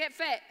that you get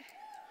fit?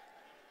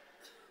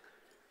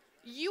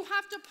 You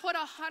have to put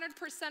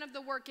 100% of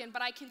the work in,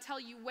 but I can tell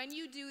you when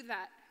you do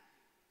that,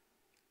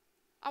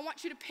 I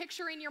want you to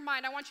picture in your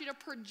mind, I want you to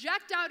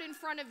project out in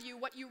front of you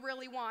what you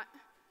really want.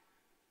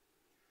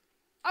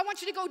 I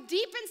want you to go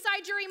deep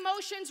inside your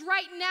emotions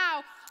right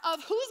now of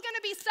who's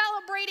gonna be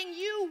celebrating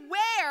you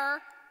where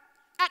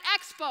at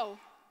Expo,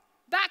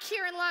 back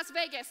here in Las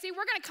Vegas. See,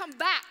 we're gonna come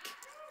back.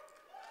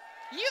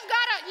 You've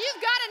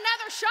got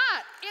another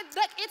shot.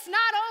 It's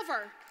not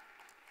over.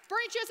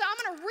 Bernie Chu said, I'm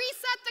gonna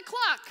reset the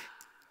clock.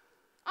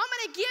 I'm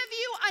gonna give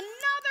you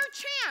another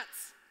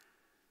chance.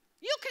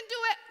 You can do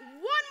it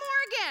one more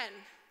again.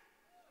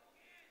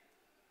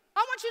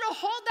 I want you to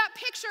hold that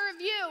picture of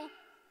you.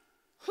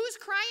 Who's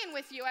crying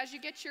with you as you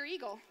get your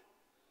eagle?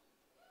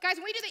 Guys,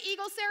 when we do the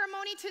eagle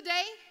ceremony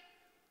today,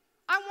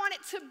 I want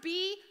it to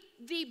be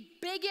the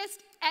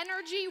biggest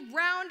energy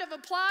round of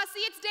applause.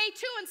 See, it's day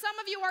 2 and some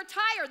of you are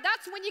tired.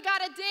 That's when you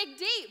gotta dig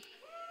deep.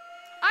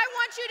 I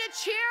want you to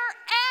cheer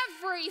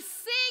every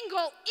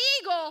single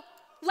eagle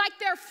like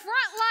they're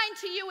front line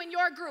to you in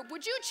your group.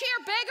 Would you cheer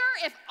bigger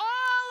if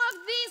all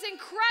of these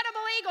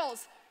incredible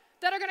eagles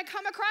that are gonna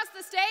come across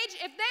the stage,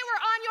 if they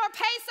were on your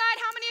pay side,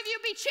 how many of you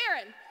would be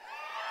cheering?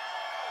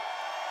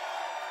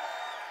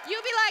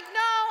 You'd be like,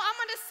 no, I'm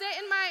gonna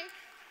sit in my...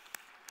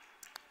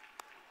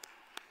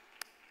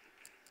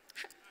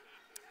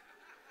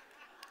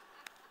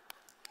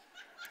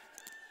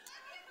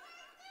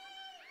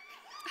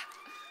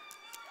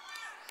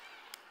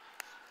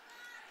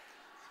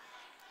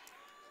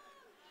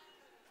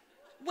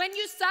 When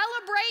you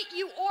celebrate,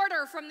 you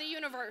order from the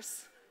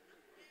universe.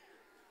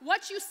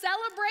 What you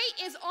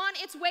celebrate is on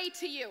its way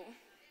to you.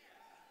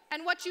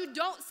 And what you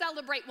don't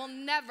celebrate will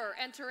never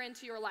enter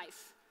into your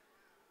life.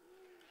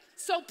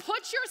 So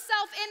put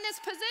yourself in this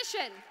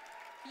position.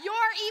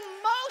 Your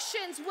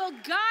emotions will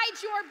guide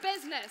your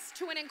business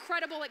to an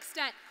incredible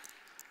extent.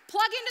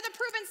 Plug into the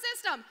proven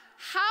system.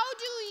 How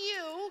do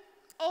you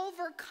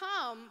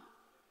overcome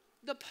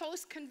the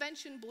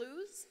post-convention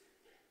blues,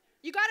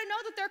 you got to know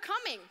that they're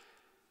coming.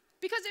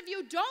 Because if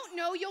you don't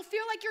know, you'll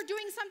feel like you're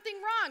doing something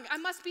wrong. I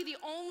must be the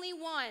only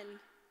one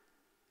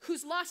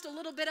who's lost a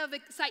little bit of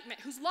excitement,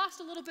 who's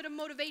lost a little bit of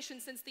motivation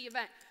since the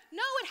event.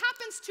 No, it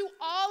happens to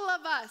all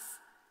of us,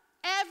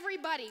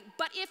 everybody.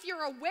 But if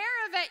you're aware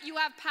of it, you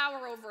have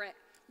power over it.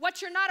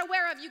 What you're not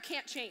aware of, you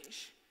can't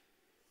change.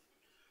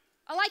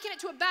 I liken it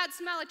to a bad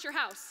smell at your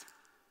house.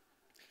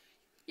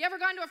 You ever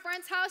gone to a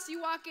friend's house,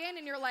 you walk in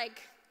and you're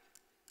like,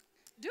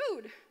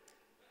 dude,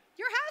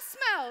 your house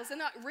smells.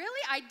 And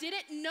really, I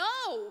didn't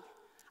know.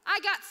 I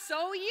got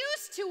so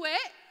used to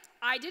it,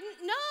 I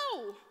didn't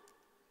know.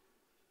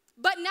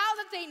 But now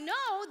that they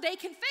know, they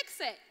can fix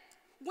it.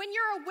 When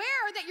you're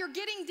aware that you're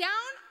getting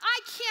down, I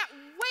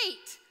can't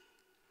wait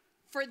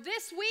for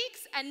this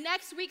week's and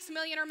next week's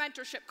Millionaire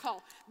Mentorship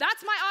call.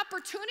 That's my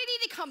opportunity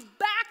to come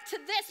back to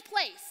this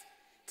place,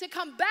 to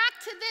come back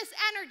to this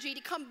energy,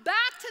 to come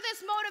back to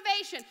this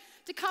motivation,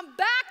 to come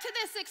back to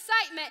this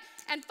excitement.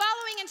 And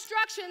following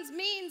instructions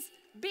means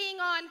being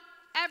on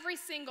every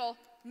single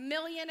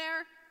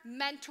Millionaire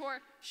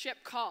Mentorship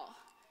call.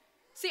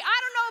 See, I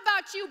don't know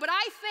about you, but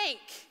I think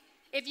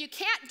if you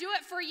can't do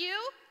it for you,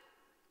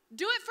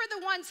 do it for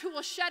the ones who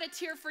will shed a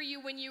tear for you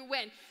when you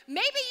win.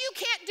 Maybe you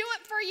can't do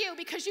it for you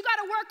because you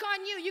got to work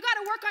on you. You got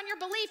to work on your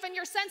belief and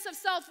your sense of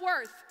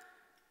self-worth.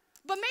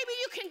 But maybe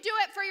you can do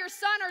it for your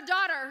son or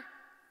daughter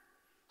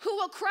who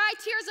will cry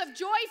tears of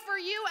joy for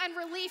you and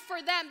relief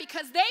for them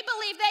because they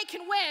believe they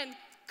can win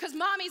because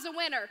mommy's a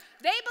winner.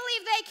 They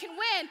believe they can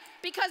win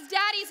because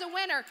daddy's a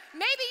winner.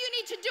 Maybe you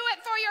need to do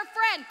it for your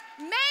friend.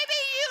 Maybe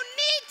you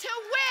need to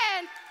win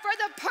for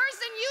the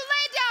person you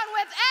lay down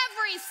with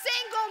every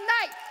single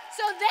night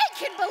so they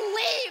can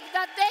believe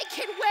that they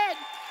can win.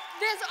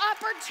 This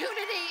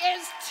opportunity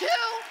is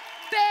too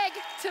big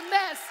to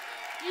miss.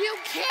 You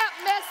can't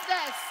miss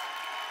this.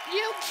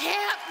 You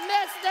can't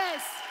miss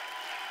this.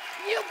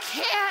 You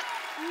can't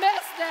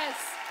miss this.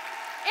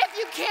 If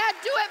you can't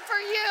do it for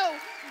you,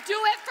 do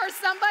it for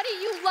somebody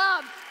you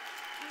love.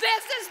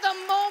 This is the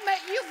moment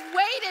you've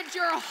waited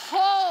your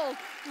whole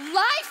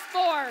life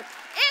for.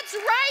 It's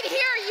right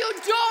here. You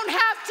don't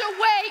have to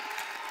wait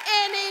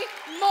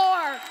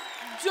anymore.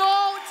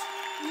 Don't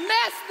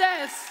miss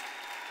this.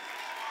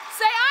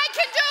 Say, I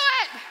can do